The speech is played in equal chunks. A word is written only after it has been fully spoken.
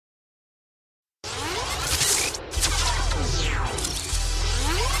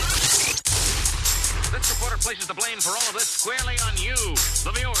places the blame for all of this squarely on you,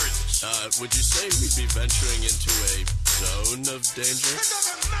 the viewers. Would you say we'd be venturing into a zone of danger? It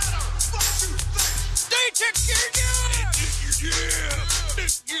doesn't matter what you think.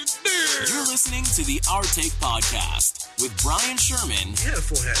 You're listening to the Our Take Podcast with Bryan Sherman. He had a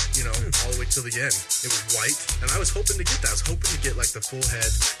full head, all the way till the end. It was white, and I was hoping to get that. I was hoping to get, like, the full head,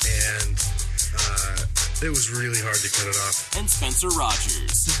 and it was really hard to cut it off. And Spencer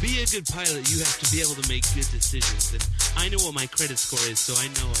Rogers. To be a good pilot, you have to be able to make good decisions, and I know what my credit score is, so I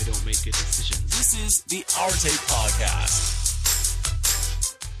know I don't make good decisions. This is the Our Take Podcast.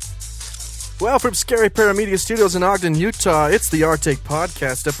 Well, from Scary Paramedia Studios in Ogden, Utah, it's the Our Take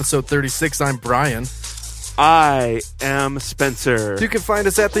Podcast, episode 36. I'm Bryan. I am Spencer. You can find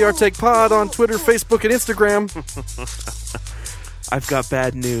us at the Our Take Pod on Twitter, Facebook, and Instagram. I've got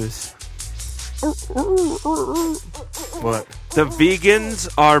bad news. What? The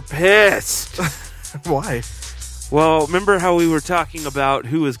vegans are pissed. Why? Well, remember how we were talking about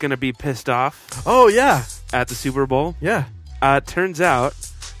who was going to be pissed off? Oh, yeah. At the Super Bowl? Yeah. Turns out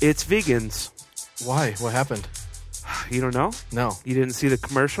it's vegans. Why? What happened? You don't know? No. You didn't see the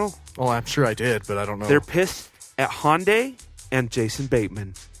commercial? Oh, I'm sure I did, but I don't know. They're pissed at Hyundai and Jason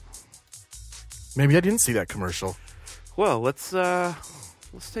Bateman. Maybe I didn't see that commercial. Well, let's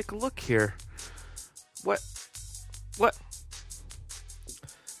take a look here. What?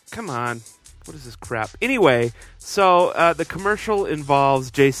 Come on. What is this crap? Anyway, so the commercial involves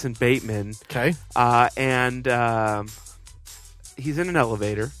Jason Bateman. Okay. And he's in an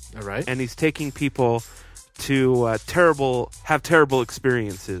elevator. All right. And he's taking people to terrible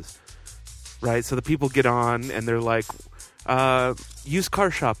experiences. Right? So the people get on and they're like, used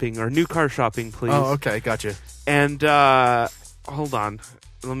car shopping or new car shopping, please. Oh, okay. Gotcha. And hold on.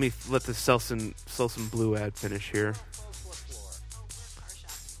 Let me let the Selsun Blue ad finish here.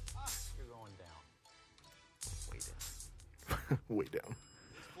 Way down.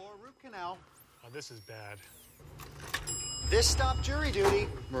 Floor root canal. Oh, this is bad. This stopped jury duty.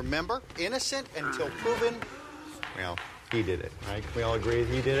 Remember, innocent until proven. Well, he did it, right? We all agree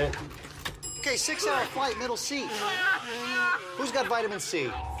he did it. Okay, 6-hour flight, middle seat. Who's got vitamin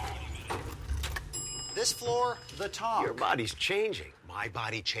C? This floor, the top. Your body's changing. My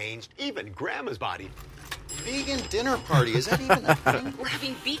body changed. Even Grandma's body. Vegan dinner party. Is that even a thing? We're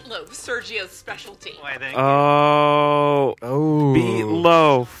having beetloaf, Sergio's specialty. Oh.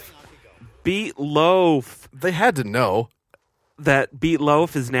 Beetloaf. They had to know that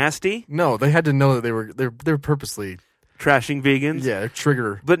beetloaf is nasty. No, they had to know that they're purposely trashing vegans. Yeah,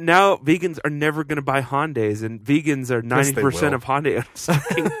 trigger. But now vegans are never going to buy Hondas, and vegans are 90% of Hyundai.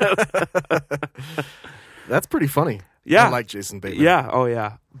 That's pretty funny. Yeah, I like Jason Bateman. Yeah, oh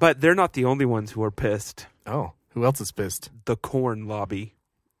yeah. But they're not the only ones who are pissed. Oh, who else is pissed? The corn lobby.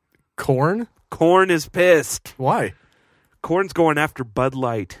 Corn? Corn is pissed. Why? Corn's going after Bud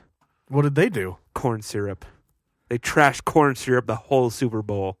Light. What did they do? Corn syrup. They trashed corn syrup the whole Super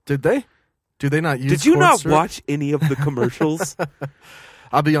Bowl. Did they? Do they not use Did you corn not syrup? watch any of the commercials?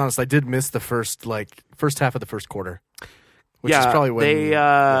 I'll be honest, I did miss the first half of the first quarter. Which yeah, is probably when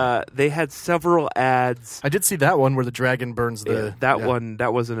they had several ads. I did see that one where the dragon burns the... one,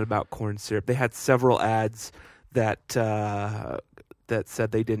 that wasn't about corn syrup. They had several ads that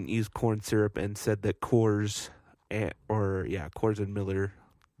said they didn't use corn syrup and said that Coors and Miller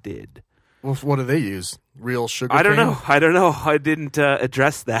did. Well, what do they use? Real sugar cane? I don't know. I didn't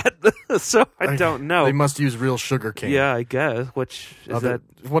address that, so I don't know. They must use real sugar cane. Yeah, I guess. Which is that?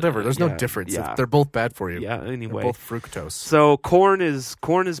 Whatever. There's no difference. Yeah. They're both bad for you. Yeah. Anyway, they're both fructose. So corn is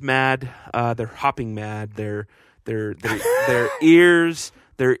mad. They're hopping mad. Their ears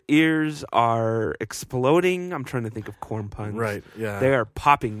are exploding. I'm trying to think of corn puns. Right. Yeah. They are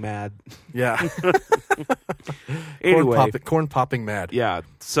popping mad. Yeah. Anyway, corn popping mad. Yeah.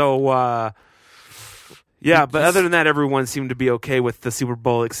 So. Yeah, but other than that, everyone seemed to be okay with the Super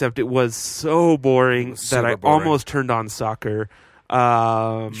Bowl, except it was so boring that I almost turned on soccer.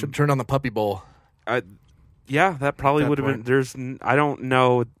 Should turn on the Puppy Bowl. Yeah, that probably would have been. I don't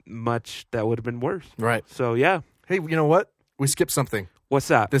know much that would have been worse. Right. So yeah. Hey, you know what? We skipped something. What's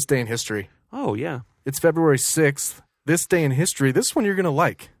that? This day in history. Oh yeah. It's February 6th. This day in history. This one you're gonna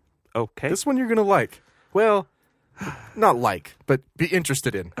like. Okay. This one you're gonna like. Well, not like, but be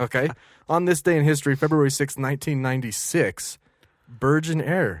interested in. Okay. On this day in history, February 6th, 1996, Virgin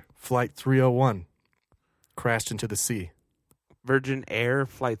Air Flight 301 crashed into the sea. Virgin Air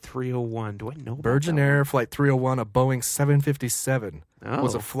Flight 301. Do I know about Virgin that Air one? Flight 301, a Boeing 757,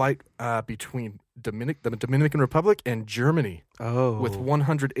 was a Oh. flight between the Dominican Republic and Germany Oh. with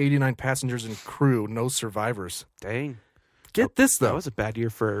 189 passengers and crew, no survivors. Dang. Get this, though. That was a bad year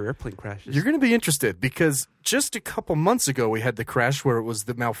for airplane crashes. You're going to be interested because just a couple months ago, we had the crash where it was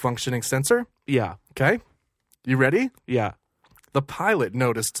the malfunctioning sensor. Yeah. Okay? You ready? Yeah. The pilot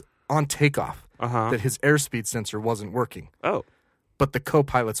noticed on takeoff Uh-huh. that his airspeed sensor wasn't working. Oh. But the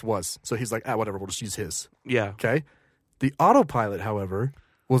co-pilot's was. So he's like, whatever, we'll just use his. Yeah. Okay? The autopilot, however,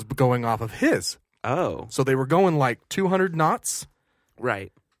 was going off of his. Oh. So they were going like 200 knots.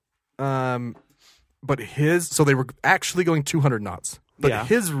 Right. But so they were actually going 200 knots. But Yeah.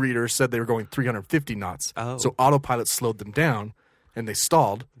 his reader said they were going 350 knots. Oh. So autopilot slowed them down, and they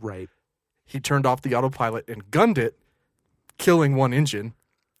stalled. Right. He turned off the autopilot and gunned it, killing one engine,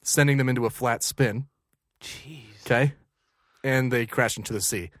 sending them into a flat spin. Jeez. Okay? And they crashed into the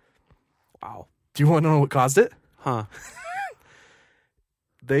sea. Wow. Do you want to know what caused it? Huh.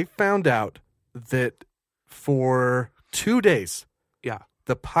 They found out that for 2 days, Yeah.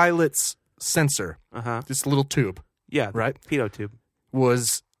 the pilot's sensor, Uh-huh. this little tube, Yeah. right, Pitot tube.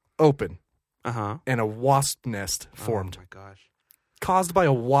 was open Uh-huh. and a wasp nest formed. Oh, my gosh. Caused by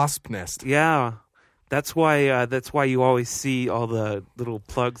a wasp nest. Yeah. That's why you always see all the little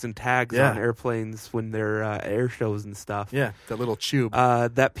plugs and tags Yeah. on airplanes when they're air shows and stuff. Yeah, that little tube.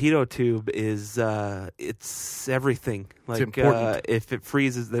 That pitot tube is it's everything. Like important. if it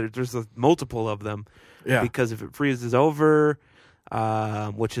freezes, there's multiple of them. Yeah. Because if it freezes over,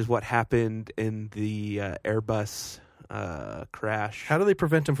 which is what happened in the Airbus crash. How do they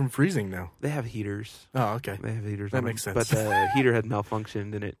prevent them from freezing now? They have heaters. Oh, okay. They have heaters. That on makes them. sense. But the heater had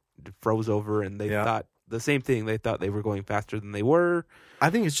malfunctioned and it froze over, and they thought the same thing. They thought they were going faster than they were. I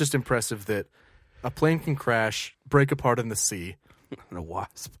think it's just impressive that a plane can crash, break apart in the sea, And a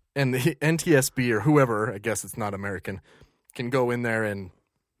wasp. and the NTSB or whoever, I guess it's not American, can go in there and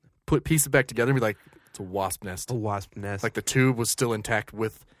piece it back together and be like, it's a wasp nest. A wasp nest. Like the tube was still intact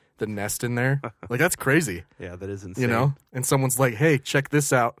with the nest in there. Like, that's crazy. Yeah, that is insane. You know? And someone's like, hey, check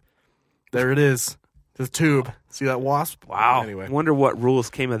this out. There it is. The tube. See that wasp? Wow. Anyway, Wonder what rules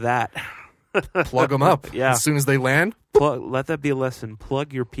came of that. plug them up. Yeah. As soon as they land. Let that be a lesson.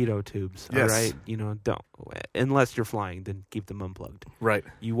 Plug your pitot tubes. Yes. All right. Don't unless you're flying, then keep them unplugged. Right.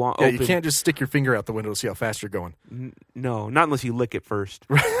 You want Yeah, open. you can't just stick your finger out the window to see how fast you're going. No, not unless you lick it first.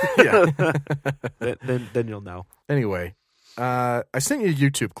 Yeah. then you'll know. Anyway, I sent you a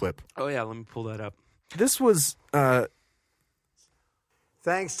YouTube clip. Oh yeah, let me pull that up. This was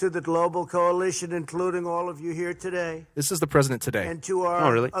Thanks to the global coalition, including all of you here today, this is the president today. and to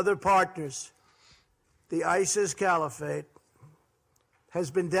our other partners, the ISIS caliphate has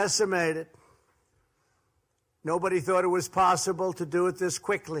been decimated. Nobody thought it was possible to do it this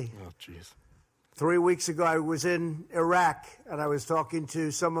quickly. Oh, jeez. 3 weeks ago, I was in Iraq, and I was talking to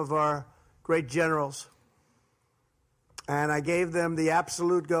some of our great generals, and I gave them the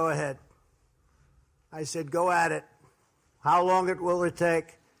absolute go-ahead. I said, go at it. How long will it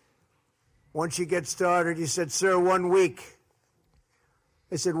take? Once you get started, he said, sir, 1 week.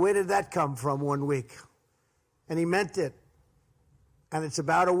 I said, where did that come from, 1 week? And he meant it. And it's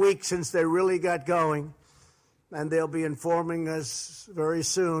about a week since they really got going, and they'll be informing us very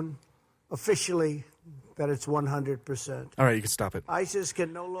soon, officially, that it's 100%. All right, you can stop it. ISIS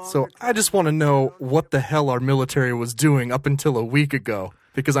can no longer... So I just want to know what the hell our military was doing up until a week ago,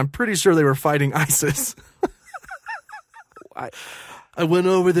 because I'm pretty sure they were fighting ISIS. I went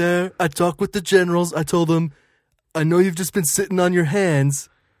over there. I talked with the generals. I told them, I know you've just been sitting on your hands,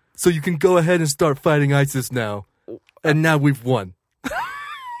 so you can go ahead and start fighting ISIS now. And now we've won.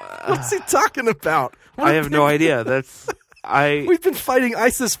 What's he talking about? I have no idea. We've been fighting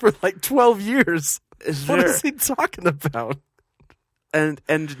ISIS for like 12 years. What there- is he talking about? And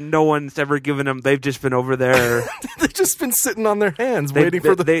no one's ever given them. They've just been over there. They've just been sitting on their hands waiting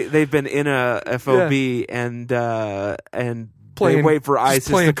for the. They've been in a FOB and Playing- they wait for just ISIS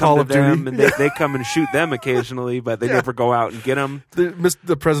playing to come Call to of Duty. them, and they come and shoot them occasionally, but they never go out and get them.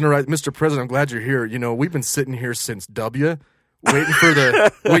 The president, Mr. President, I'm glad you're here. You know, we've been sitting here since W,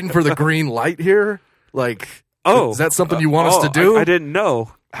 waiting for the green light here. Like, is that something you want us to do? I didn't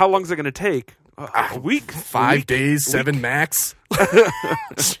know. How long is it going to take? A week? 5 days, 7 max.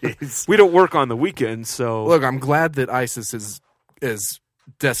 Jeez. We don't work on the weekends, so Look, I'm glad that ISIS is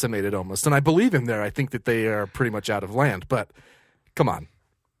decimated almost, and I believe him there. I think that they are pretty much out of land. But come on,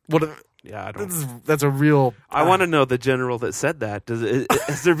 yeah, that's a real. I want to know the general that said that.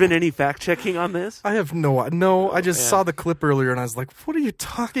 Has there been any fact checking on this? I have no. I just saw the clip earlier, and I was like, "What are you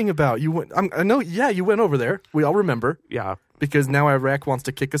talking about?" You went. I know. Yeah, you went over there. We all remember. Yeah, because now Iraq wants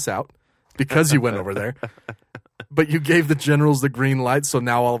to kick us out because you went over there. But you gave the generals the green light, so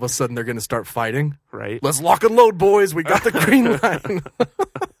now all of a sudden they're going to start fighting. Right. Let's lock and load, boys. We got the green light.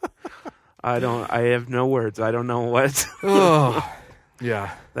 I have no words. I don't know what. Oh,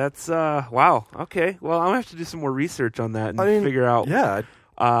 yeah. That's wow. Okay. Well, I'm gonna have to do some more research on that and figure out. Yeah.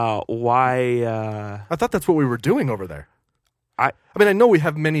 Why? I thought that's what we were doing over there. I mean, I know we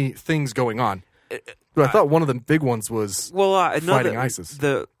have many things going on, but I thought one of the big ones was fighting ISIS.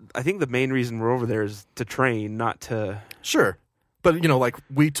 I think the main reason we're over there is to train, not to. Sure. But, like,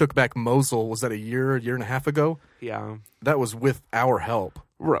 we took back Mosul, was that a year and a half ago? Yeah. That was with our help.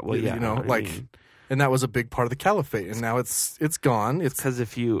 Right. Well, yeah. And that was a big part of the caliphate, and now it's gone. It's because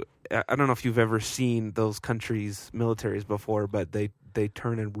I don't know if you've ever seen those countries' militaries before, but they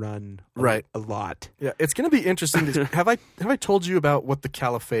turn and run a lot. Yeah, it's going to be interesting. Have I told you about what the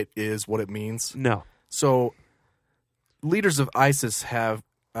caliphate is, what it means? No. So, leaders of ISIS have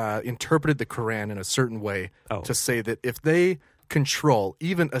interpreted the Quran in a certain way to say that if they control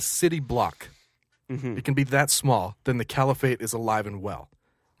even a city block, it can be that small, then the caliphate is alive and well.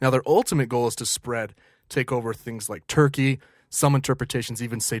 Now, their ultimate goal is to take over things like Turkey. Some interpretations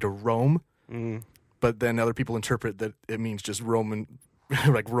even say to Rome, but then other people interpret that it means just Roman,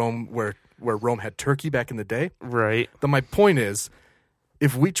 like Rome, where Rome had Turkey back in the day. Right. But my point is,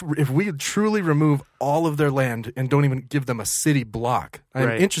 if we truly remove all of their land and don't even give them a city block, I'm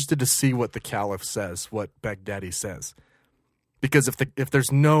interested to see what the Caliph says, what Baghdadi says, because if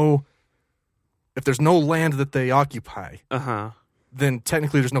there's no land that they occupy, then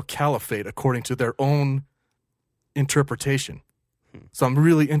technically there's no caliphate according to their own interpretation. So I'm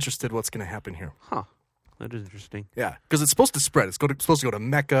really interested what's going to happen here. Huh. That is interesting. Yeah, because it's supposed to spread. It's supposed to go to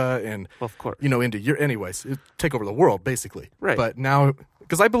Mecca and, of course, into anyways, take over the world, basically. Right. But now,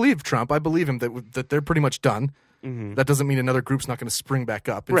 because I believe Trump, I believe him that they're pretty much done. Mm-hmm. That doesn't mean another group's not going to spring back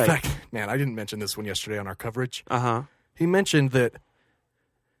up. In fact, man, I didn't mention this one yesterday on our coverage. He mentioned that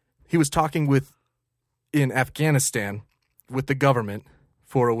he was talking in Afghanistan with the government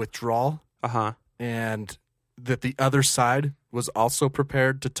for a withdrawal. And that the other side was also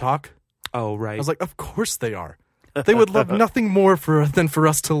prepared to talk. Oh, right. I was like, of course they are. They would love nothing more than for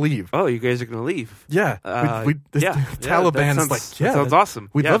us to leave. Oh, you guys are going to leave? Yeah. Taliban is like, that sounds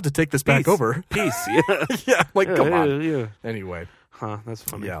awesome. We'd love to take this back over. Peace. Yeah. Yeah. Like, come on. Yeah. Anyway. Huh. That's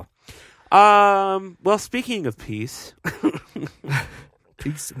funny. Yeah. Well, speaking of peace.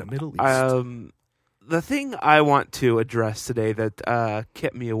 Peace in the Middle East. The thing I want to address today that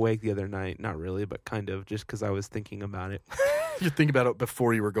kept me awake the other night, not really, but kind of, just because I was thinking about it. You think about it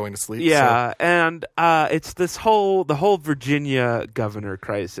before you were going to sleep? Yeah, and it's the whole Virginia governor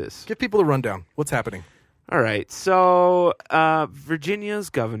crisis. Give people a rundown. What's happening? All right, so Virginia's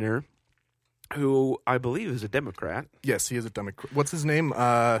governor, who I believe is a Democrat. Yes, he is a Democrat. What's his name?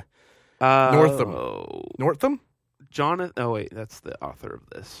 Northam. Northam? Jonathan. Oh, wait, that's the author of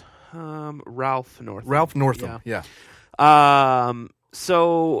this. Ralph Northam. Ralph Northam, yeah.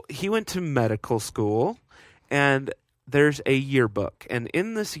 So he went to medical school, and there's a yearbook. And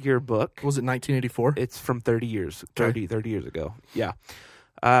in this yearbook... Was it 1984? It's from 30 years. Okay. 30 years ago. Yeah.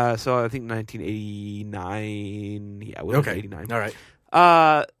 So I think 1989. Yeah, it was 89. All right.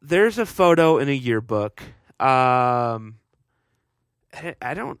 There's a photo in a yearbook.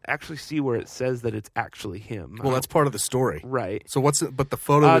 I don't actually see where it says that it's actually him. Well, that's part of the story. Right. So what's it? But the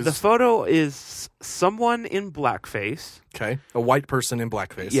photo is... The photo is someone in blackface. Okay. A white person in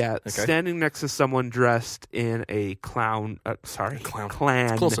blackface. Yeah. Okay. Standing next to someone dressed in a clan. Clan.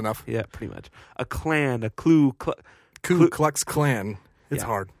 It's close enough. Yeah, pretty much. A clan, Ku Klux Klan. It's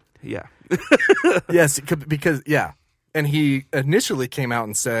hard. Yeah. Yes, because, and he initially came out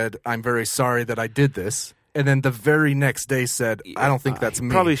and said, I'm very sorry that I did this. And then the very next day said, I don't think that's he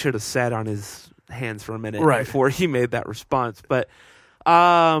me. Probably should have sat on his hands for a minute right. before he made that response. But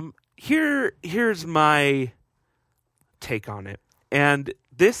here's my take on it. And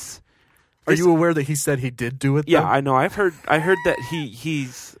this... Are you aware that he said he did do it, though? Yeah, I know. I heard that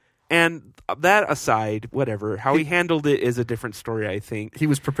he's... And that aside, whatever. How he handled it is a different story, I think. He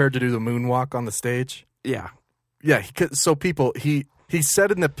was prepared to do the moonwalk on the stage? Yeah. Yeah, so people... He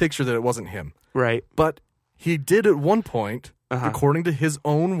said in the picture that it wasn't him. Right. But... He did at one point, according to his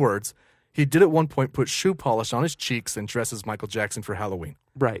own words, he did at one point put shoe polish on his cheeks and dress as Michael Jackson for Halloween.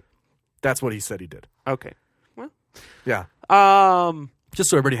 Right. That's what he said he did. Okay. Well. Yeah. Just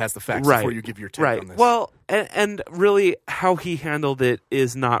so everybody has the facts before you give your take on this. Well, and really how he handled it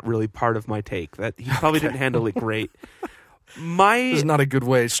is not really part of my take. That he probably didn't handle it great. There's not a good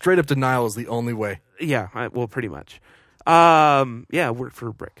way. Straight up denial is the only way. Yeah, well, pretty much. I worked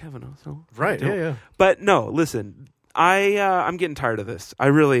for Brett Kavanaugh, so right, yeah. But no, listen, I'm getting tired of this. I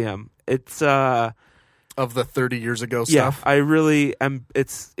really am. It's of the 30 years ago stuff. I really am.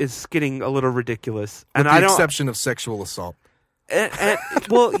 It's getting a little ridiculous, With the exception of sexual assault.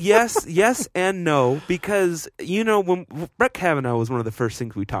 Well, yes and no, because, when Brett Kavanaugh was one of the first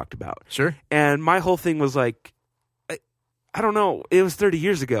things we talked about. Sure. And my whole thing was like, I don't know, it was 30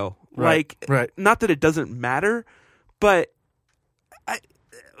 years ago. Right. Not that it doesn't matter, but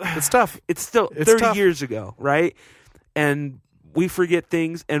it's tough. It's still 30 years ago, right? And we forget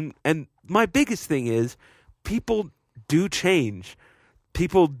things. And my biggest thing is people do change.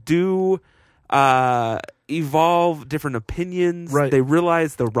 People do evolve different opinions. Right. They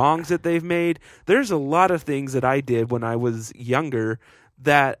realize the wrongs that they've made. There's a lot of things that I did when I was younger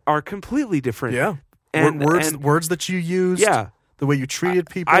that are completely different. Yeah. And words that you used. Yeah. The way you treated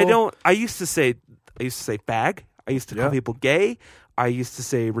people. I used to say fag. I used to call people gay. I used to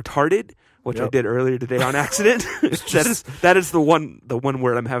say retarded, which I did earlier today on accident. that is the one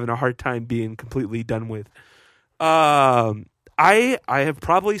word I'm having a hard time being completely done with. I have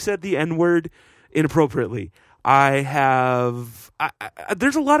probably said the N-word inappropriately. There's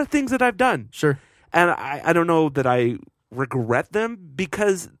a lot of things that I've done. Sure. And I don't know that I regret them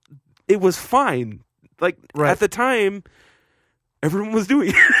because it was fine. Like at the time, everyone was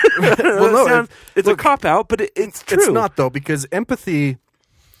doing it. Well, no, it's a cop-out, but it's true. It's not, though, because empathy,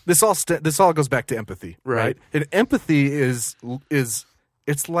 this all goes back to empathy, right? And empathy is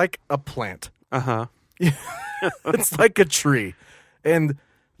it's like a plant. Uh-huh. It's like a tree. And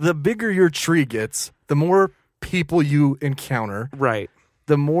the bigger your tree gets, the more people you encounter. Right.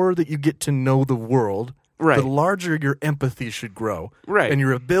 The more that you get to know the world, right. The larger your empathy should grow. Right. And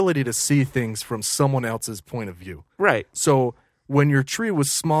your ability to see things from someone else's point of view. Right. So when your tree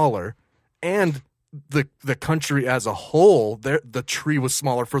was smaller and the country as a whole, the tree was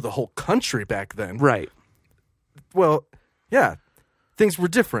smaller for the whole country back then. Right. Well, yeah, things were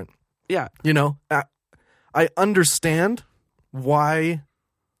different. Yeah. I understand why.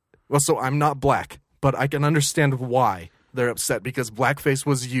 Well, so I'm not black, but I can understand why they're upset because blackface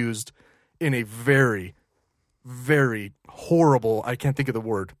was used in a very, very horrible, I can't think of the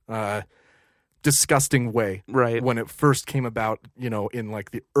word, disgusting way. Right. When it first came about, in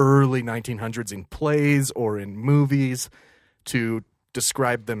like the early 1900s in plays or in movies to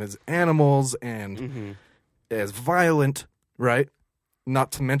describe them as animals and as violent, right?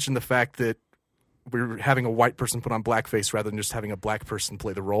 Not to mention the fact that we're having a white person put on blackface rather than just having a black person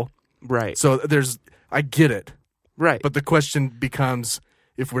play the role. Right. So I get it. Right. But the question becomes,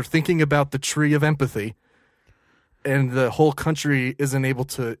 if we're thinking about the tree of empathy and the whole country isn't able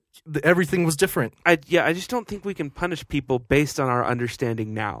to, everything was different. I just don't think we can punish people based on our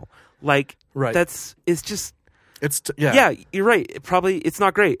understanding now. Like, right. Yeah, you're right. It's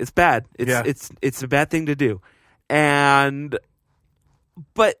not great. It's bad. It's a bad thing to do.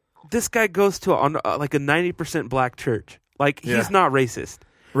 But this guy goes to like a 90% black church. Like, he's not racist.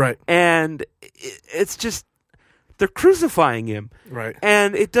 Right. And it's just, they're crucifying him. Right.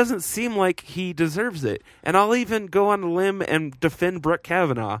 And it doesn't seem like he deserves it. And I'll even go on a limb and defend Brett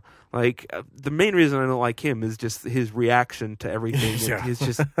Kavanaugh. Like, the main reason I don't like him is just his reaction to everything. Yeah. He's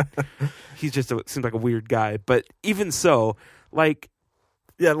just seems like a weird guy. But even so, like,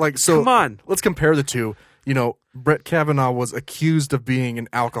 yeah, like, so come on. Let's compare the two. Brett Kavanaugh was accused of being an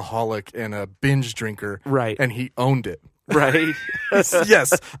alcoholic and a binge drinker. Right. And he owned it. Right.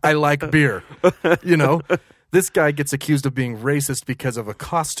 Yes, I like beer. This guy gets accused of being racist because of a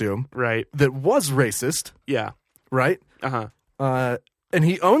costume. Right. That was racist. Yeah. Right? Uh-huh. And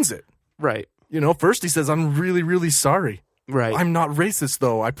he owns it. Right. First he says, I'm really, really sorry. Right. I'm not racist,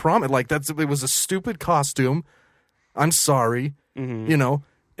 though. I promise. Like, it was a stupid costume. I'm sorry.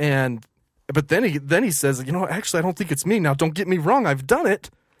 Mm-hmm. But then he says, actually, I don't think it's me. Now, don't get me wrong. I've done it.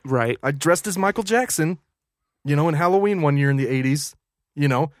 Right. I dressed as Michael Jackson, in Halloween one year in the 80s,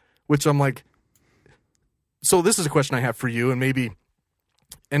 which I'm like, so this is a question I have for you, and maybe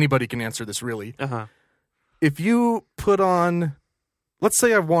anybody can answer this really. Uh-huh. If you put on, let's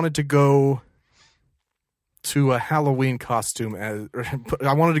say I wanted to go to a Halloween costume,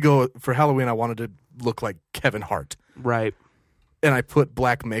 I wanted to go for Halloween, I wanted to look like Kevin Hart. Right. And I put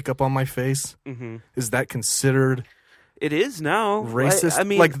black makeup on my face. Mm-hmm. Is that considered It is now. Racist. I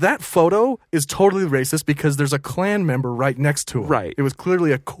mean, like, that photo is totally racist because there's a Klan member right next to him. Right. It was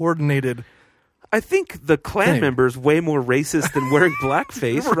clearly a coordinated. I think the Klan member is way more racist than wearing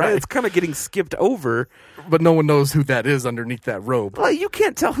blackface, right? It's kind of getting skipped over. But no one knows who that is underneath that robe. Well, you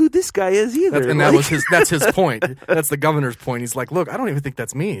can't tell who this guy is either. That's his point. That's the governor's point. He's like, look, I don't even think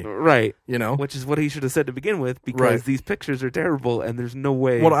that's me. Right. You know? Which is what he should have said to begin with, because these pictures are terrible and there's no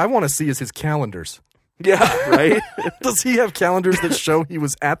way. What I want to see is his calendars. Yeah, right? Does he have calendars that show he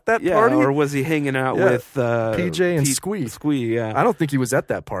was at that party? Or was he hanging out with PJ and Squee? Squee, yeah. I don't think he was at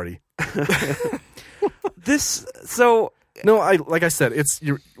that party. So No, like I said,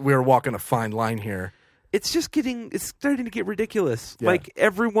 we're walking a fine line here. It's starting to get ridiculous. Yeah. Like,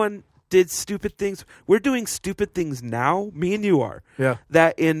 everyone did stupid things. We're doing stupid things now. Me and you are. Yeah.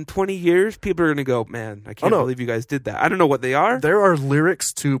 That in 20 years, people are going to go, man, I can't believe you guys did that. I don't know what they are. There are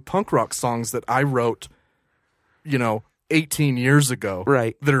lyrics to punk rock songs that I wrote, 18 years ago.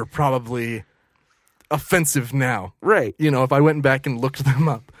 Right. That are probably offensive now. Right. If I went back and looked them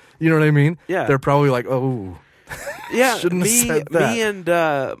up. You know what I mean? Yeah. They're probably like, oh... Yeah, shouldn't have said that. me and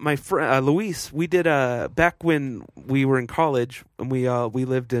my friend Luis, we did back when we were in college and we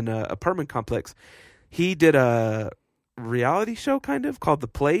lived in an apartment complex. He did a reality show kind of called The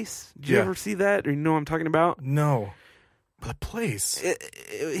Place. Did you ever see that, or you know what I'm talking about? No. The Place.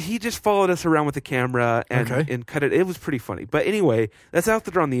 He just followed us around with the camera and cut it. It was pretty funny. But anyway, that's out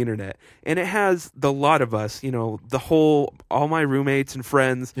there on the internet, and it has the lot of us. All my roommates and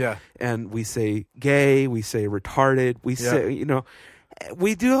friends. Yeah. And we say gay, we say retarded, we say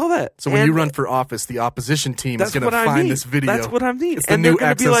we do all that. So when you run for office, the opposition team is going to find this video. That's what I mean. It's the new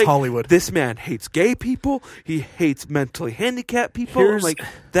Access Hollywood. This man hates gay people. He hates mentally handicapped people.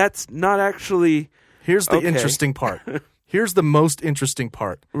 That's not actually. Here's the interesting part. Here's the most interesting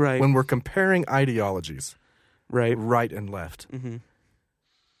part. Right. When we're comparing ideologies, right and left. Mm-hmm.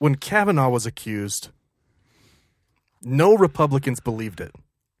 When Kavanaugh was accused, no Republicans believed it.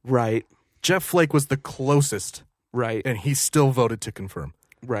 Right. Jeff Flake was the closest. Right. And he still voted to confirm.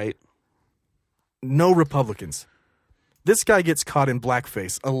 Right. No Republicans. This guy gets caught in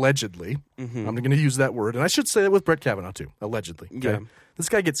blackface, allegedly. Mm-hmm. I'm going to use that word. And I should say it with Brett Kavanaugh, too. Allegedly. Okay? Yeah. This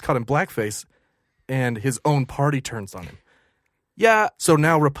guy gets caught in blackface, and his own party turns on him. Yeah. So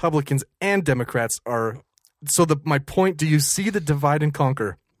now Republicans and Democrats are... So my point, do you see the divide and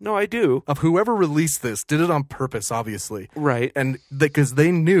conquer? No, I do. Of whoever released this did it on purpose, obviously. Right. And because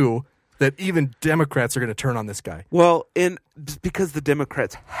they knew that even Democrats are going to turn on this guy. Well, because the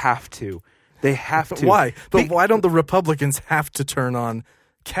Democrats have to. They have to. Why? But why don't the Republicans have to turn on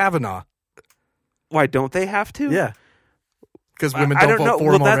Kavanaugh? Why don't they have to? Yeah. Because women don't vote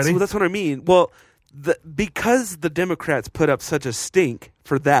for him already? That's what I mean. Well, because the Democrats put up such a stink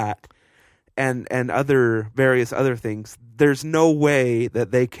for that and various other things, there's no way that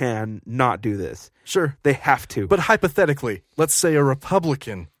they can not do this. Sure. They have to. But hypothetically, let's say a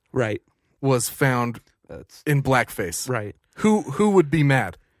Republican was found in blackface. Right. Who would be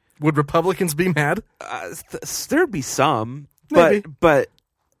mad? Would Republicans be mad? There'd be some, Maybe. but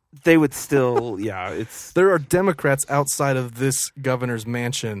they would still, There are Democrats outside of this governor's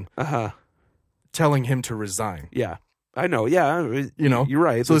mansion telling him to resign. Yeah, I know. Yeah, you're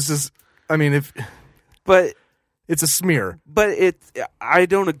right. So this is, but it's a smear. But I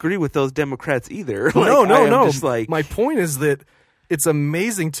don't agree with those Democrats either. No. Just my point is that it's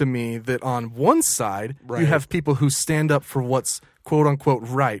amazing to me that on one side you have people who stand up for what's quote unquote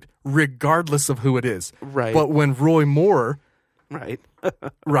right, regardless of who it is. Right. But when Roy Moore, right,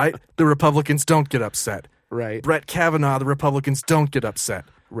 the Republicans don't get upset. Right. Brett Kavanaugh, the Republicans don't get upset.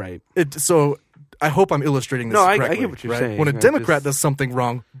 Right. So I hope I'm illustrating this correctly. I get what you're saying. When a Democrat does something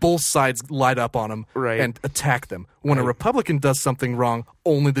wrong, both sides light up on him and attack them. When a Republican does something wrong,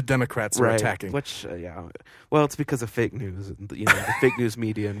 only the Democrats are attacking. Which, well, it's because of fake news, the fake news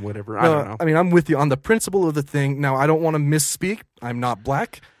media and whatever. I don't know. I mean, I'm with you on the principle of the thing. Now, I don't want to misspeak. I'm not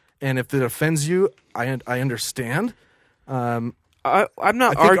black, and if it offends you, I understand. I'm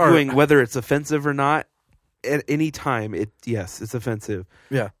not arguing whether it's offensive or not. At any time, it's offensive.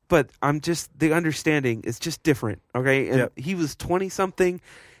 Yeah. But the understanding is just different, okay? And he was 20-something,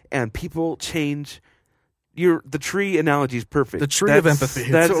 and people change. The tree analogy is perfect. The tree of empathy.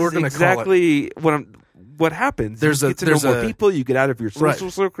 That's what we're going to exactly what happens. You get to know more people. You get out of your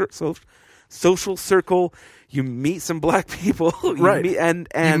social circle. You meet some black people. You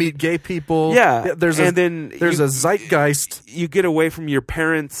meet gay people. Yeah. There's a zeitgeist. You get away from your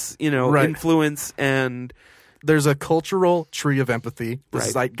parents' influence, and there's a cultural tree of empathy, the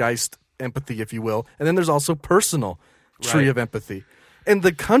zeitgeist empathy, if you will, and then there's also personal tree of empathy. And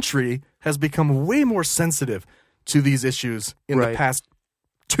the country has become way more sensitive to these issues in the past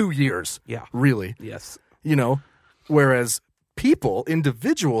 2 years. Yeah. Really. Yes. Whereas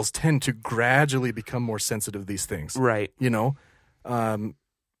individuals tend to gradually become more sensitive to these things. Right. My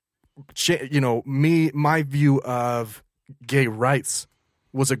view of gay rights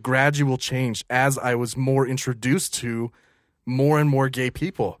was a gradual change as I was more introduced to more and more gay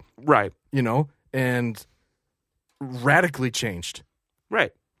people. Right. And radically changed.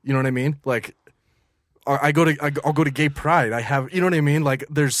 Right. You know what I mean? Like, I'll go to gay pride. I have, you know what I mean? Like,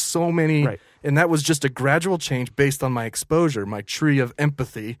 there's so many, and that was just a gradual change based on my exposure. My tree of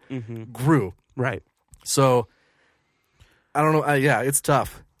empathy grew. Right. So, I don't know. Yeah, it's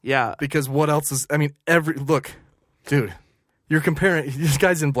tough. Yeah. Because what else is... I mean, look, dude, you're comparing... This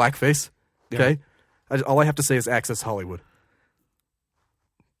guy's in blackface, okay? Yeah. All I have to say is Access Hollywood.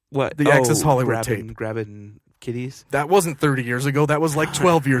 What? The Access Hollywood tape. Grabbing kitties? That wasn't 30 years ago. That was like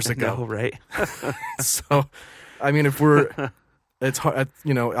 12 years ago. No, right? So, I mean, if we're... It's hard,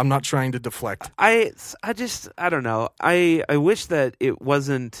 I'm not trying to deflect. I don't know. I wish that it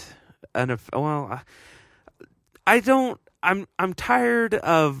wasn't I'm tired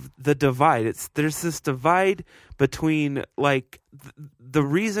of the divide. There's this divide between like the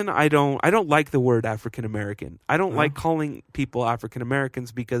reason I don't like the word African American. I don't like calling people African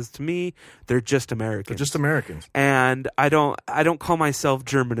Americans because to me they're just Americans. They're just Americans. And I don't call myself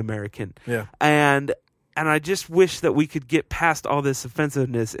German American. Yeah. And I just wish that we could get past all this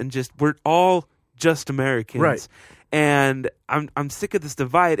offensiveness and we're all just Americans. Right. And I'm sick of this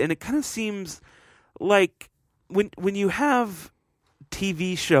divide. And it kind of seems like when you have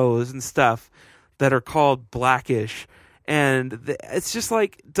TV shows and stuff that are called Blackish, and it's just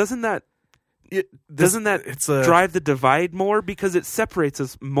like, doesn't that drive the divide more because it separates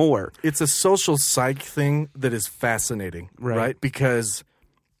us more? It's a social psych thing that is fascinating, right? Because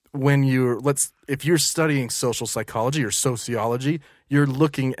when if you're studying social psychology or sociology, you're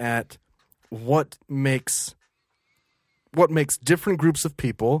looking at what makes different groups of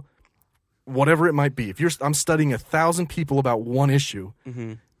people, whatever it might be. I'm studying 1,000 people about one issue,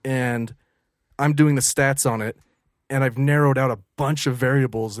 and I'm doing the stats on it, and I've narrowed out a bunch of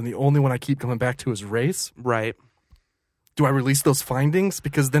variables, and the only one I keep coming back to is race. Right. Do I release those findings?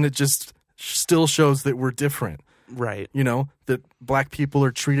 Because then it just still shows that we're different. Right. That black people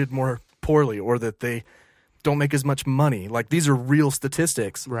are treated more poorly or that they don't make as much money. Like, these are real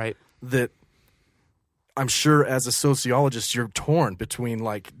statistics. Right. That I'm sure as a sociologist you're torn between,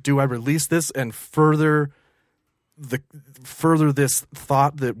 like, do I release this and further this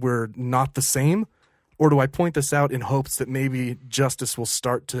thought that we're not the same? Or do I point this out in hopes that maybe justice will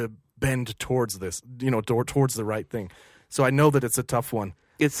start to bend towards this, towards the right thing? So I know that it's a tough one.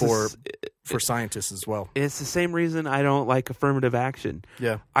 For scientists as well. It's the same reason I don't like affirmative action.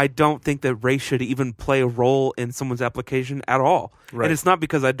 Yeah. I don't think that race should even play a role in someone's application at all. Right. And it's not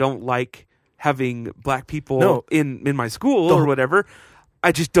because I don't like having black people in my school or whatever.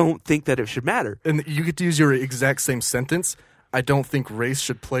 I just don't think that it should matter. And you get to use your exact same sentence. I don't think race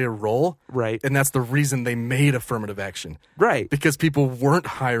should play a role. Right. And that's the reason they made affirmative action. Right. Because people weren't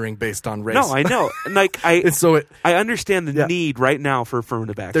hiring based on race. No, I know. And like I understand the Yeah. need right now for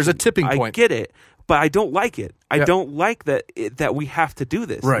affirmative action. There's a tipping point. I get it, but I don't like it. I don't like that we have to do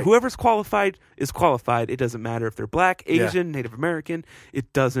this. Right. Whoever's qualified is qualified. It doesn't matter if they're black, Asian, Native American.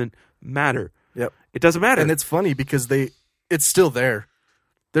 It doesn't matter. Yep. It doesn't matter. And it's funny because it's still there.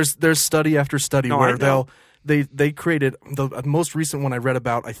 There's study after study where they created the most recent one I read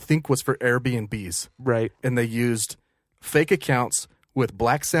about, I think, was for Airbnbs. Right. And they used fake accounts with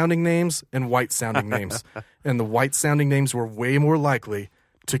black sounding names and white sounding names. And the white sounding names were way more likely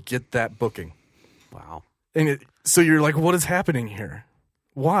to get that booking. Wow. And so you're like, what is happening here?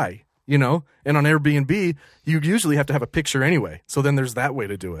 Why? And on Airbnb, you usually have to have a picture anyway. So then there's that way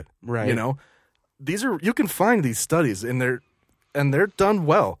to do it. Right. You can find these studies and they're done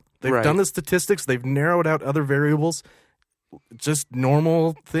well. They've done the statistics. They've narrowed out other variables. Just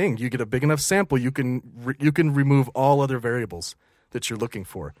normal thing. You get a big enough sample, you can remove all other variables that you're looking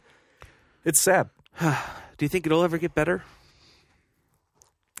for. It's sad. Do you think it'll ever get better?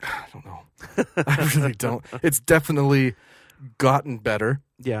 I don't know. I really don't. It's definitely gotten better.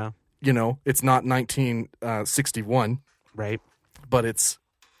 Yeah. It's not 1961. Right. But it's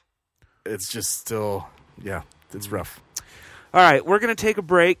just still, it's rough. All right, we're going to take a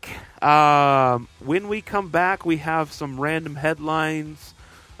break. When we come back, we have some random headlines.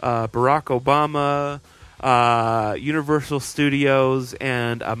 Barack Obama, Universal Studios,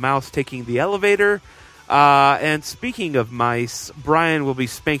 and a mouse taking the elevator. And speaking of mice, Bryan will be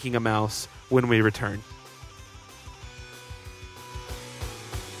spanking a mouse when we return.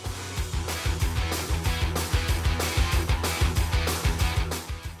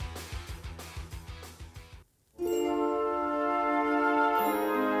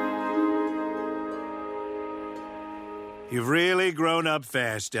 You've really grown up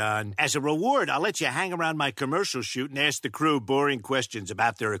fast, Don. As a reward, I'll let you hang around my commercial shoot and ask the crew boring questions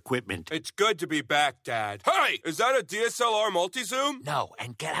about their equipment. It's good to be back, Dad. Hey, is that a DSLR multi-zoom? No,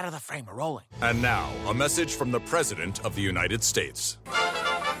 and get out of the frame. We're rolling. And now, a message from the President of the United States.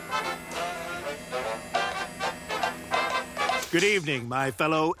 Good evening, my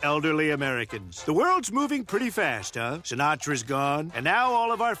fellow elderly Americans. The world's moving pretty fast, huh? Sinatra's gone, and now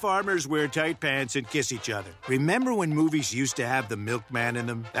all of our farmers wear tight pants and kiss each other. Remember when movies used to have the milkman in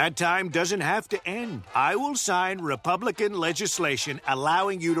them? That time doesn't have to end. I will sign Republican legislation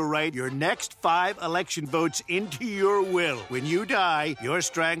allowing you to write your next 5 election votes into your will. When you die, your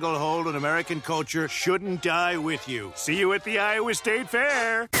stranglehold on American culture shouldn't die with you. See you at the Iowa State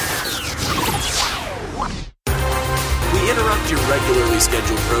Fair. We interrupt your regularly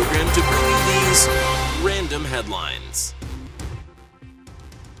scheduled program to bring you these random headlines.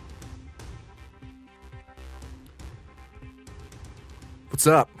 What's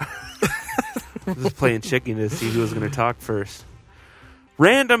up? I was playing chicken to see who was going to talk first.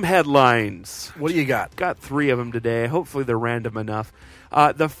 Random headlines. What do you got? Got 3 of them today. Hopefully they're random enough.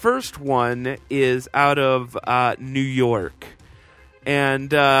 The first one is out of New York. And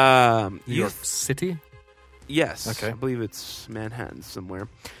New York City? Yes. Okay. I believe it's Manhattan somewhere.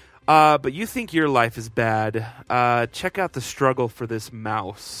 But you think your life is bad. Check out the struggle for this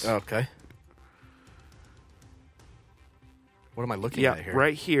mouse. Okay. What am I looking at here?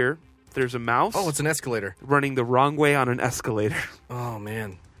 Right here. There's a mouse. Oh, it's an escalator. Running the wrong way on an escalator. Oh,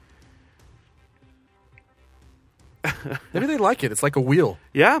 man. Maybe they like it. It's like a wheel.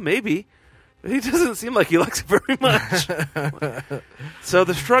 Yeah, maybe. He doesn't seem like he likes it very much. So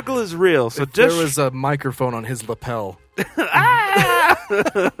the struggle is real. So if there was a microphone on his lapel. We'll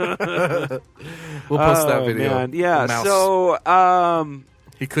post that video. Man. Yeah, so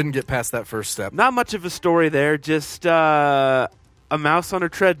he couldn't get past that first step. Not much of a story there. Just a mouse on a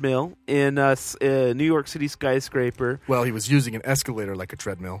treadmill in a New York City skyscraper. Well, he was using an escalator like a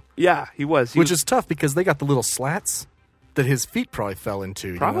treadmill. Yeah, he was. Which is tough because they got the little slats that his feet probably fell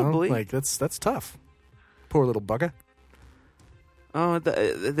into. Probably. You know? Like, that's tough. Poor little bugger. Oh,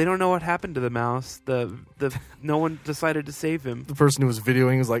 they don't know what happened to the mouse. No one decided to save him. The person who was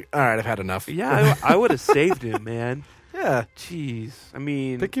videoing was like, all right, I've had enough. Yeah, I would have saved him, man. Yeah. Jeez. I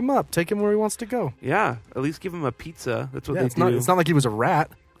mean... Pick him up. Take him where he wants to go. Yeah. At least give him a pizza. That's what they do. It's not like he was a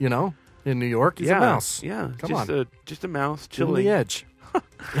rat, you know, in New York. He's a mouse. Yeah. Come on. Just a mouse chilling. On the edge.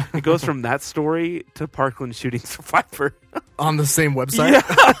 It goes from that story to Parkland shooting survivor. On the same website? Yeah.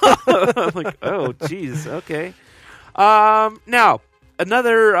 I'm like, oh, jeez. Okay. Now,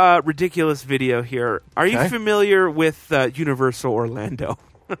 another ridiculous video here. Are you familiar with Universal Orlando?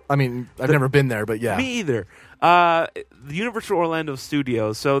 I mean, I've never been there, but yeah. Me either. The Universal Orlando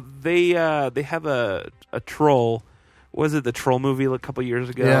Studios. So they have a troll. Was it the Troll movie a couple years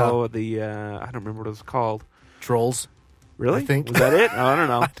ago? Yeah. I don't remember what it was called. Trolls. Really? I think. Was that it? Oh, I don't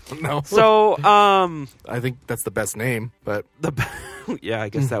know. I don't know. So, I think that's the best name, but yeah, I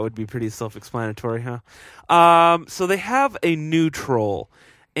guess that would be pretty self-explanatory, huh? So they have a new troll,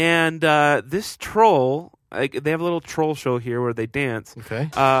 and this troll, they have a little troll show here where they dance.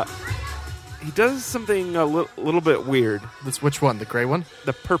 Okay. He does something a little bit weird. That's which one? The gray one?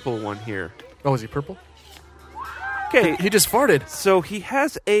 The purple one here. Oh, is he purple? Okay. He just farted. So he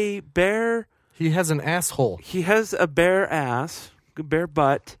has a bare... He has an asshole. He has a bare ass, bare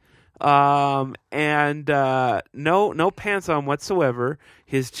butt, and no pants on whatsoever.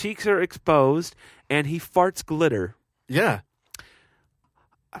 His cheeks are exposed, and he farts glitter. Yeah.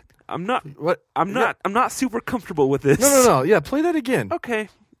 I'm not super comfortable with this. No. Yeah, play that again. Okay.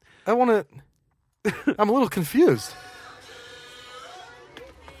 I want to... I'm a little confused.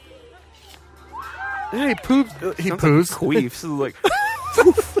 Yeah, he poops. He poos. Like queefs. Like...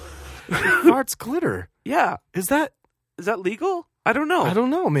 Farts glitter. Yeah. Is that legal? I don't know. I don't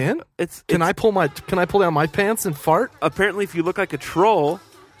know, man. Can I pull down my pants and fart? Apparently, if you look like a troll,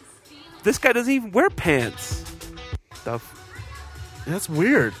 this guy doesn't even wear pants. That's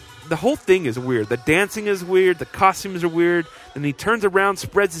weird. The whole thing is weird. The dancing is weird. The costumes are weird. And he turns around,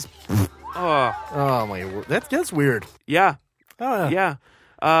 spreads his... Oh my word. That's weird. Yeah. Oh, yeah.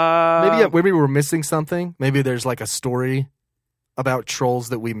 Maybe we're missing something. Maybe there's like a story about trolls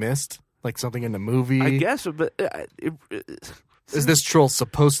that we missed, like something in the movie. I guess, but is this troll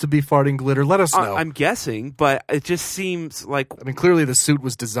supposed to be farting glitter? Let us know. I'm guessing, but it just seems like... I mean, clearly the suit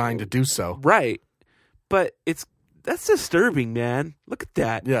was designed to do so. Right. But that's disturbing, man. Look at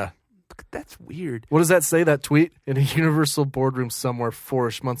that. Yeah. That's weird. What does that say, that tweet? In a Universal boardroom somewhere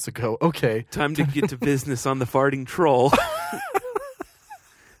 4-ish months ago. Okay. Time to get to business on the farting troll.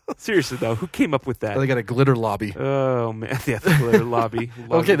 Seriously, though, who came up with that? They got a glitter lobby. Oh, man. Yeah, the glitter lobby.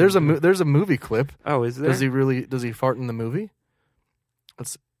 Okay, there's a movie clip. Oh, is there? Does he fart in the movie?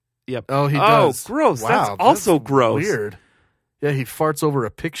 Yep. Oh, he does. Oh, gross. Wow, that's also gross. Weird. Yeah, he farts over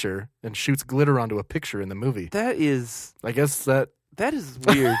a picture and shoots glitter onto a picture in the movie. That is... I guess that That is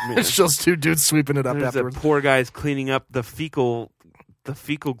weird, man. It's just two dudes sweeping it up There's afterwards. poor guys cleaning up the fecal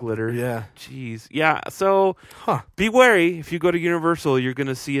glitter. Yeah. Jeez. Yeah. So be wary. If you go to Universal, you're going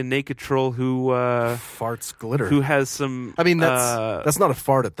to see a naked troll who farts glitter. Who has some? I mean, that's not a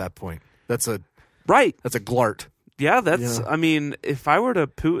fart at that point. That's a That's a glart. Yeah, that's. I mean, if I were to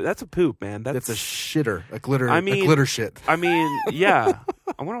poop, that's a poop, man. That's a shitter, a glitter. I mean, a glitter shit. I mean, yeah.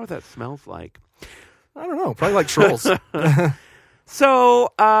 I wonder what that smells like. I don't know. Probably like trolls.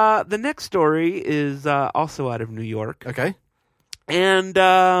 So the next story is also out of New York. Okay. And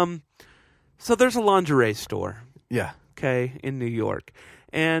so there's a lingerie store. Yeah. Okay, in New York,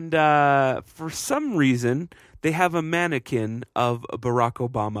 and for some reason they have a mannequin of Barack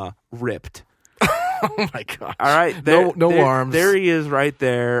Obama ripped. Oh my gosh! All right, no arms. There he is, right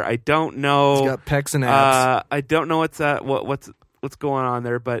there. I don't know. He's got pecs and abs. I don't know what's going on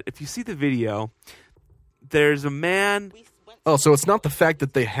there, but if you see the video, there's a man. Oh, so it's not the fact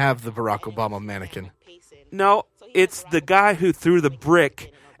that they have the Barack Obama mannequin. No, it's the guy who threw the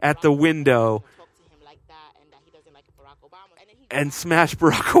brick at the window and smashed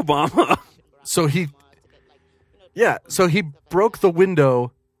Barack Obama. So he broke the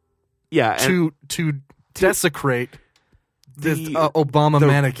window. Yeah, to desecrate this Obama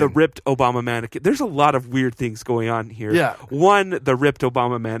mannequin. The ripped Obama mannequin. There's a lot of weird things going on here. Yeah. One, the ripped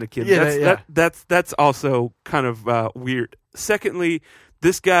Obama mannequin. Yeah, That's also kind of weird. Secondly,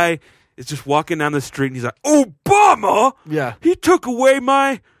 this guy is just walking down the street and he's like, Obama? Yeah. He took away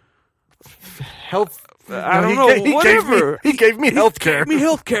my health. I don't know. Whatever. He gave me health care. He gave me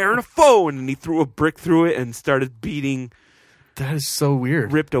health care and a phone. And he threw a brick through it and started beating. That is so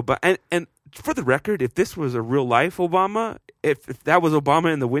weird. Ripped Obama. And for the record, if this was a real life Obama, if that was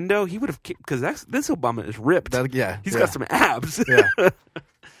Obama in the window, he would have kicked, because this Obama is ripped. He's got some abs. Yeah.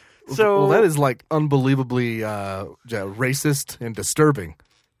 So that is like unbelievably racist and disturbing.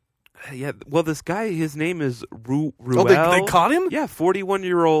 Yeah. Well, this guy, his name is Ruel. Oh, they caught him? Yeah,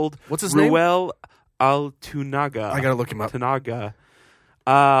 41-year-old. What's his name? Ruel Altunaga. I gotta look him up. Tunaga.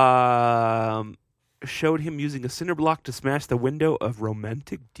 Showed him using a cinder block to smash the window of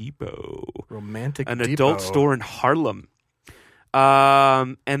Romantic Depot. An adult store in Harlem.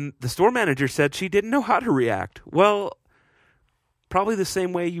 And the store manager said she didn't know how to react. Well, probably the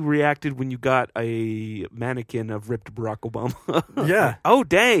same way you reacted when you got a mannequin of ripped Barack Obama. Yeah. Oh,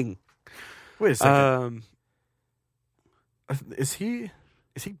 dang. Wait a second. Is he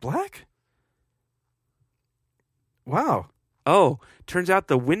black? Wow. Oh, turns out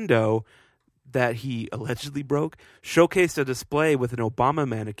the window that he allegedly broke showcased a display with an Obama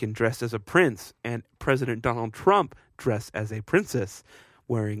mannequin dressed as a prince and President Donald Trump dressed as a princess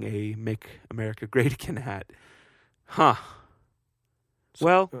wearing a Make America Great Again hat. Huh.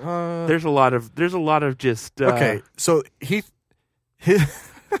 Well, there's a lot of just okay. So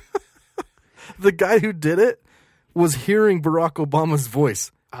the guy who did it was hearing Barack Obama's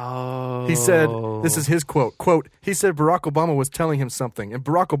voice. Oh. He said, this is his quote, he said Barack Obama was telling him something, and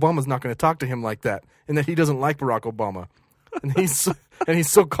Barack Obama's not going to talk to him like that, and that he doesn't like Barack Obama. And he's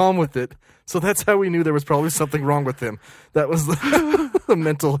so calm with it. So that's how we knew there was probably something wrong with him. That was the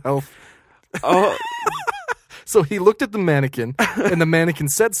mental health. Oh. So he looked at the mannequin, and the mannequin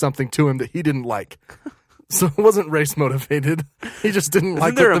said something to him that he didn't like. So it wasn't race motivated. He just didn't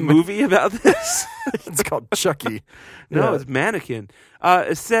like. Isn't there a movie about this? It's called Chucky. No, it's Mannequin.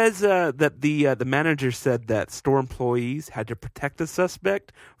 It says that the manager said that store employees had to protect the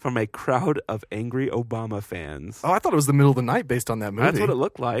suspect from a crowd of angry Obama fans. Oh, I thought it was the middle of the night based on that movie. That's what it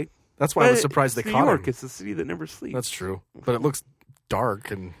looked like. That's why I was surprised they New caught York. him. It's the city that never sleeps. That's true, but it looks dark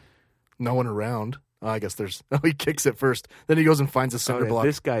and no one around. Oh, I guess there's. Oh, he kicks it first. Then he goes and finds a cinder block.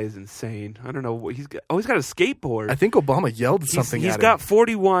 This guy is insane. I don't know what he's got. Oh, he's got a skateboard. I think Obama yelled something at him. He's got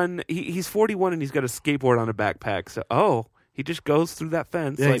 41. He's 41 and he's got a skateboard on a backpack. So, he just goes through that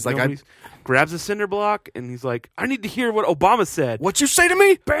fence. Yeah, he's like, grabs a cinder block and he's like, I need to hear what Obama said. What you say to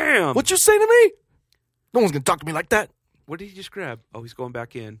me? Bam! What you say to me? No one's gonna talk to me like that. What did he just grab? Oh, he's going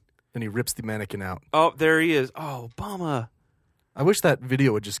back in. And he rips the mannequin out. Oh, there he is. Oh, Obama. I wish that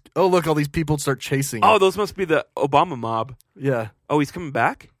video would just... Oh, look, all these people start chasing him. Oh, those must be the Obama mob. Yeah. Oh, he's coming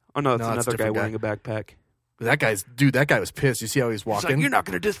back? Oh, no, it's No, another it's a guy different wearing a backpack. That guy was pissed. You see how he's walking? He's like, you're not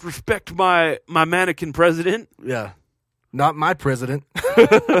going to disrespect my mannequin president. Yeah. Not my president.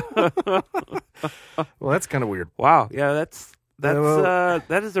 Well, that's kind of weird. Wow. Yeah,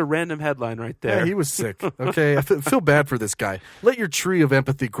 that is a random headline right there. Yeah, he was sick. Okay, I feel bad for this guy. Let your tree of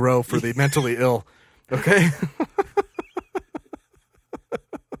empathy grow for the mentally ill. Okay?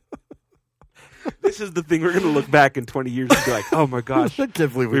 This is the thing we're going to look back in 20 years and be like, oh my gosh, I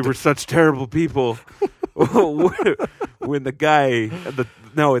can't believe we were such terrible people. when the guy,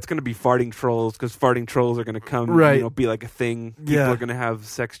 no, it's going to be farting trolls because farting trolls are going to come, Right. Be like a thing. People Yeah. are going to have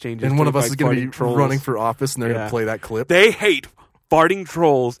sex changes. And one of us like is going to be trolls. running for office, and they're going to play that clip. They hate farting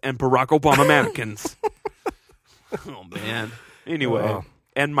trolls and Barack Obama mannequins. Oh, man. Anyway,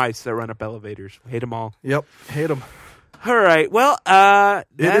 and mice that run up elevators. Hate them all. Yep, hate them. All right. Well,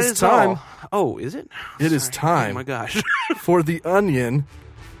 it is time. Oh, is it? It is time. Oh, my gosh. For The Onion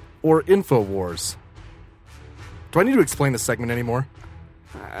or InfoWars. Do I need to explain this segment anymore?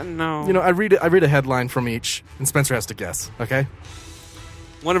 No. I read a headline from each, and Spencer has to guess, okay?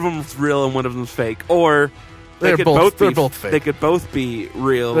 One of them's real and one of them's fake. Or They're both fake. They could both be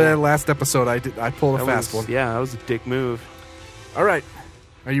real. The last episode, I pulled a fast one. Yeah, that was a dick move. All right.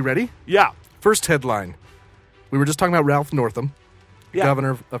 Are you ready? Yeah. First headline. We were just talking about Ralph Northam,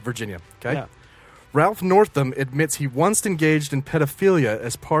 governor of Virginia, okay? Yeah. Ralph Northam admits he once engaged in pedophilia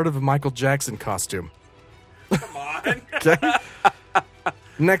as part of a Michael Jackson costume. Come on. Okay?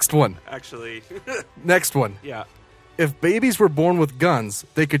 Next one. Actually. Next one. Yeah. If babies were born with guns,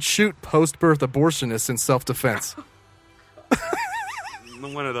 they could shoot post-birth abortionists in self-defense.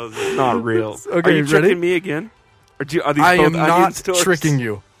 One of those is not real. Okay, are you ready? tricking me again? Or are these I both am Onion not stores? tricking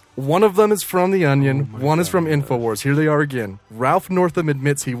you. One of them is from The Onion. One is from InfoWars. Here they are again. Ralph Northam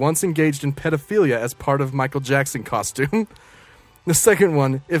admits he once engaged in pedophilia as part of Michael Jackson costume. The second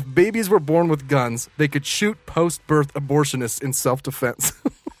one, if babies were born with guns, they could shoot post-birth abortionists in self-defense.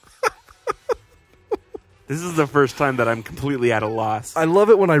 This is the first time that I'm completely at a loss. I love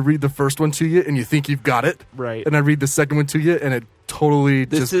it when I read the first one to you and you think you've got it. Right. And I read the second one to you and it totally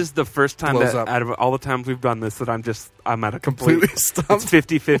This is the first time blows that up. out of all the times we've done this that I'm at a Completely complete stumped. It's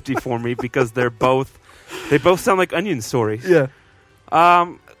 50-50 for me because they both sound like Onion stories. Yeah.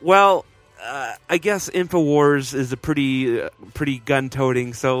 Well, I guess InfoWars is a pretty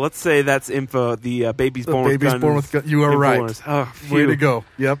gun-toting. So let's say that's the babies born with guns. Born with guns. You are right. InfoWars. Oh, Way phew. to go.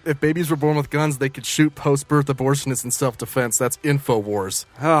 Yep. If babies were born with guns, they could shoot post-birth abortionists in self-defense. That's InfoWars.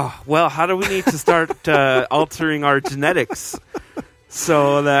 Oh, well, how do we need to start altering our genetics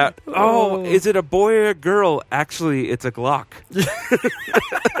so that, is it a boy or a girl? Actually, it's a Glock.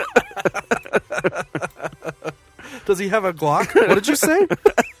 Does he have a Glock? What did you say?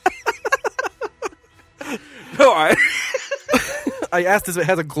 No, I asked if it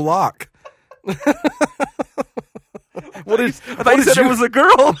has a Glock. I thought you said it was a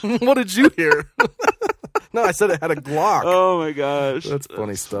girl. What did you hear? No, I said it had a Glock. Oh, my gosh. That's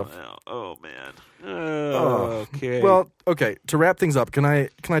funny stuff. Oh, man. Okay. Well, okay. To wrap things up, can I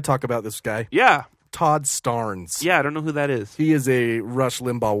talk about this guy? Yeah. Todd Starnes. Yeah, I don't know who that is. He is a Rush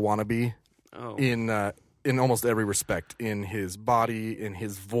Limbaugh wannabe in almost every respect. In his body, in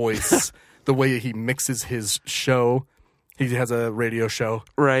his voice, the way he mixes his show. He has a radio show.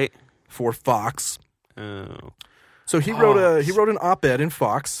 Right. For Fox. Oh. So he wrote an op-ed in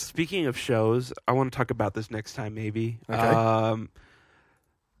Fox. Speaking of shows, I want to talk about this next time maybe. Okay.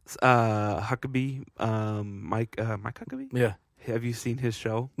 Huckabee, Mike Huckabee? Yeah. Have you seen his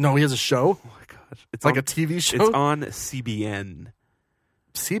show? No, he has a show? Oh my gosh. It's like on, a TV show? It's on CBN.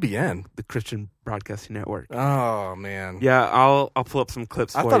 CBN? The Christian Broadcasting Network. Oh, man. Yeah, I'll pull up some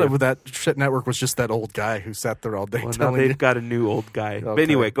clips I for thought you. that shit network was just that old guy who sat there all day Well, now telling they've you. got a new old guy. Okay. But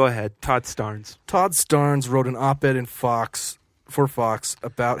anyway, go ahead. Todd Starnes. Todd Starnes wrote an op-ed in Fox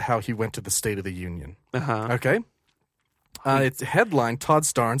about how he went to the State of the Union. Uh-huh. Okay? It's headline, Todd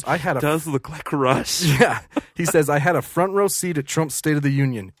Starnes. Does look like Rush. Yeah. He says, I had a front row seat at Trump's State of the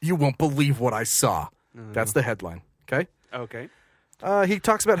Union. You won't believe what I saw. That's the headline. Okay? Okay. He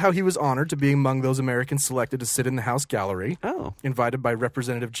talks about how he was honored to be among those Americans selected to sit in the House gallery. Oh. Invited by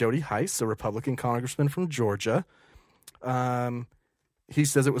Representative Jody Hice, a Republican congressman from Georgia. He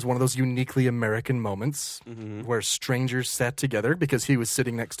says it was one of those uniquely American moments where strangers sat together because he was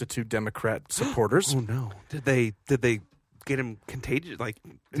sitting next to two Democrat supporters. Oh, no. Did they get him contagious? Like,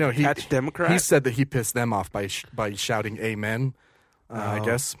 No, he catch Democrats? He said that he pissed them off by shouting "Amen." I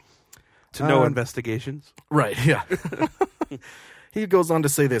guess to no investigations. Right? Yeah. He goes on to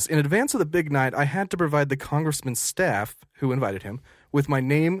say this: in advance of the big night, I had to provide the congressman's staff, who invited him, with my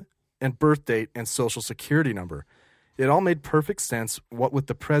name and birth date and social security number. It all made perfect sense, what with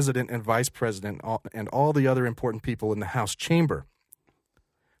the president and vice president and all the other important people in the House chamber.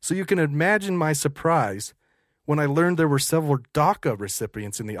 So you can imagine my surprise when I learned there were several DACA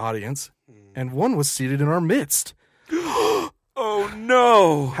recipients in the audience, and one was seated in our midst. Oh,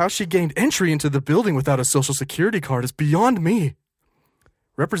 no. How she gained entry into the building without a social security card is beyond me.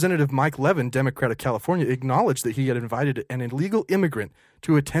 Representative Mike Levin, Democrat of California, acknowledged that he had invited an illegal immigrant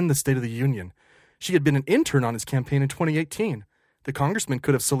to attend the State of the Union. She had been an intern on his campaign in 2018. The congressman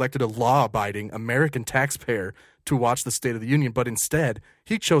could have selected a law-abiding American taxpayer to watch the State of the Union, but instead,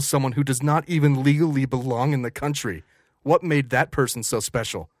 he chose someone who does not even legally belong in the country. What made that person so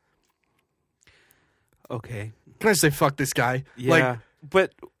special? Okay. Can I say fuck this guy? Yeah,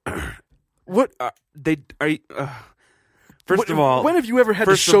 but what they are? First of all, when have you ever had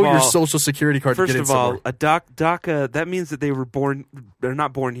to show your social security card to get in somewhere? First of all, a DACA, that means that they were born. They're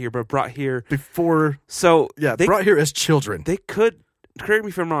not born here, but brought here before. So yeah, they brought here as children. They could. Correct me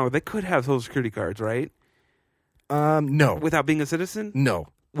if I'm wrong. They could have social security cards, right? No. Without being a citizen? No.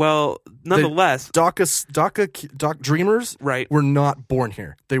 Well, nonetheless, DACA dreamers, right, were not born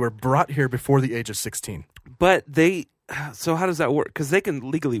here. They were brought here before the age of 16. But they. So how does that work? Because they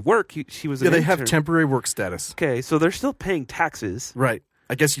can legally work. She was. They have temporary work status. Okay, so they're still paying taxes. Right.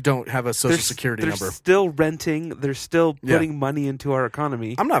 I guess you don't have a social security number. They're still renting. They're still putting money into our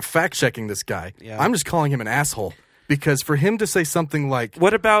economy. I'm not fact checking this guy. Yeah. I'm just calling him an asshole. Because for him to say something like...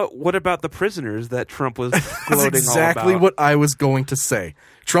 What about the prisoners that Trump was gloating all about? That's exactly what I was going to say.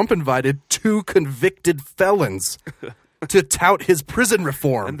 Trump invited 2 convicted felons to tout his prison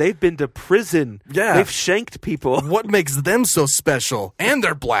reform. And they've been to prison. Yeah. They've shanked people. What makes them so special? And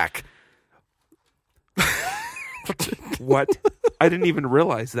they're black. What? I didn't even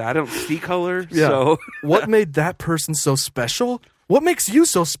realize that. I don't see color. Yeah. So what made that person so special? What makes you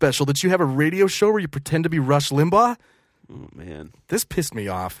so special that you have a radio show where you pretend to be Rush Limbaugh? Oh, man. This pissed me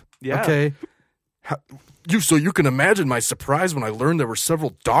off. Yeah. Okay. So you can imagine my surprise when I learned there were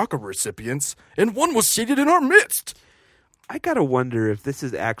several DACA recipients, and one was seated in our midst. I gotta wonder if this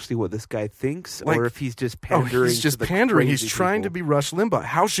is actually what this guy thinks, or if he's just pandering. He's just to the pandering. He's crazy trying people. to be Rush Limbaugh.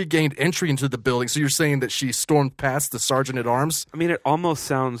 How she gained entry into the building? So you're saying that she stormed past the sergeant at arms? I mean, it almost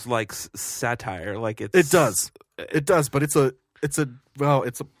sounds like satire. Like It does, but it's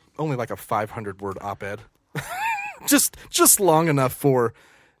only like a 500-word op-ed, just long enough for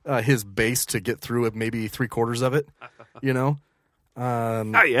his base to get through it, maybe 3/4 of it. You know. I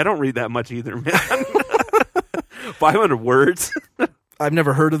don't read that much either, man. 500 words. I've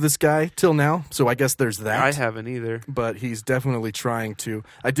never heard of this guy till now, so I guess there's that. I haven't either. But he's definitely trying to.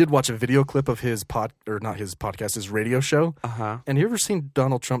 I did watch a video clip of his his radio show. Uh-huh. And you ever seen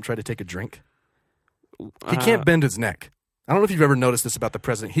Donald Trump try to take a drink? He can't bend his neck. I don't know if you've ever noticed this about the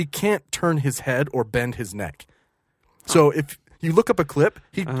president. He can't turn his head or bend his neck. So if you look up a clip,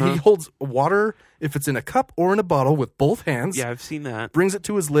 he holds water, if it's in a cup or in a bottle, with both hands. Yeah, I've seen that. Brings it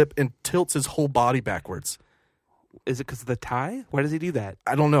to his lip and tilts his whole body backwards. Is it because of the tie? Why does he do that?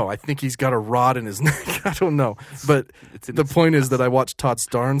 I don't know. I think he's got a rod in his neck. I don't know. But the point is that I watched Todd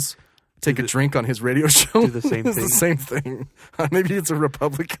Starnes take a drink on his radio show. Do the same it's thing. the same thing. Maybe it's a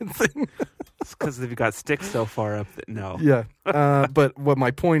Republican thing. It's because they've got sticks so far up that no. Yeah. But what my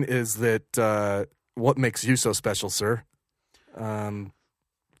point is that what makes you so special, sir?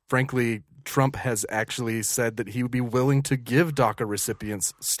 Frankly, Trump has actually said that he would be willing to give DACA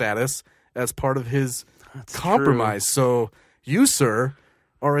recipients status as part of his compromise. True. So you, sir,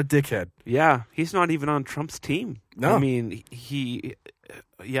 are a dickhead. Yeah, he's not even on Trump's team. No. I mean,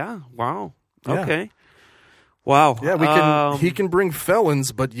 wow. Yeah. Okay. Wow. Yeah, he can bring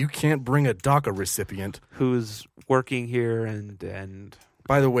felons, but you can't bring a DACA recipient who's working here and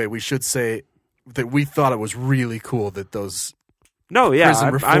by the way, we should say that we thought it was really cool that those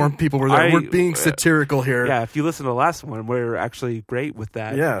prison reform people were there. We're being satirical here. Yeah, if you listen to the last one, we're actually great with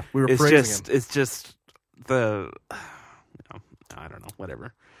that. Yeah, we were praising him. It's just the, I don't know,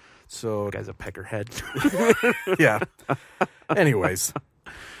 whatever. So the guy's a peckerhead. Yeah. Anyways,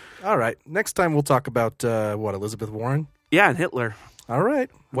 all right. Next time we'll talk about Elizabeth Warren. Yeah, and Hitler. All right.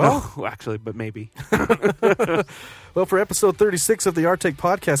 Well, actually, but maybe. Well, for episode 36 of the Our Take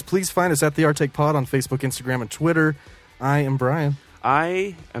Podcast, please find us at the Our Take Pod on Facebook, Instagram, and Twitter. I am Brian.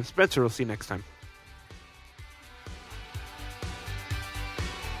 I am Spencer. We'll see you next time.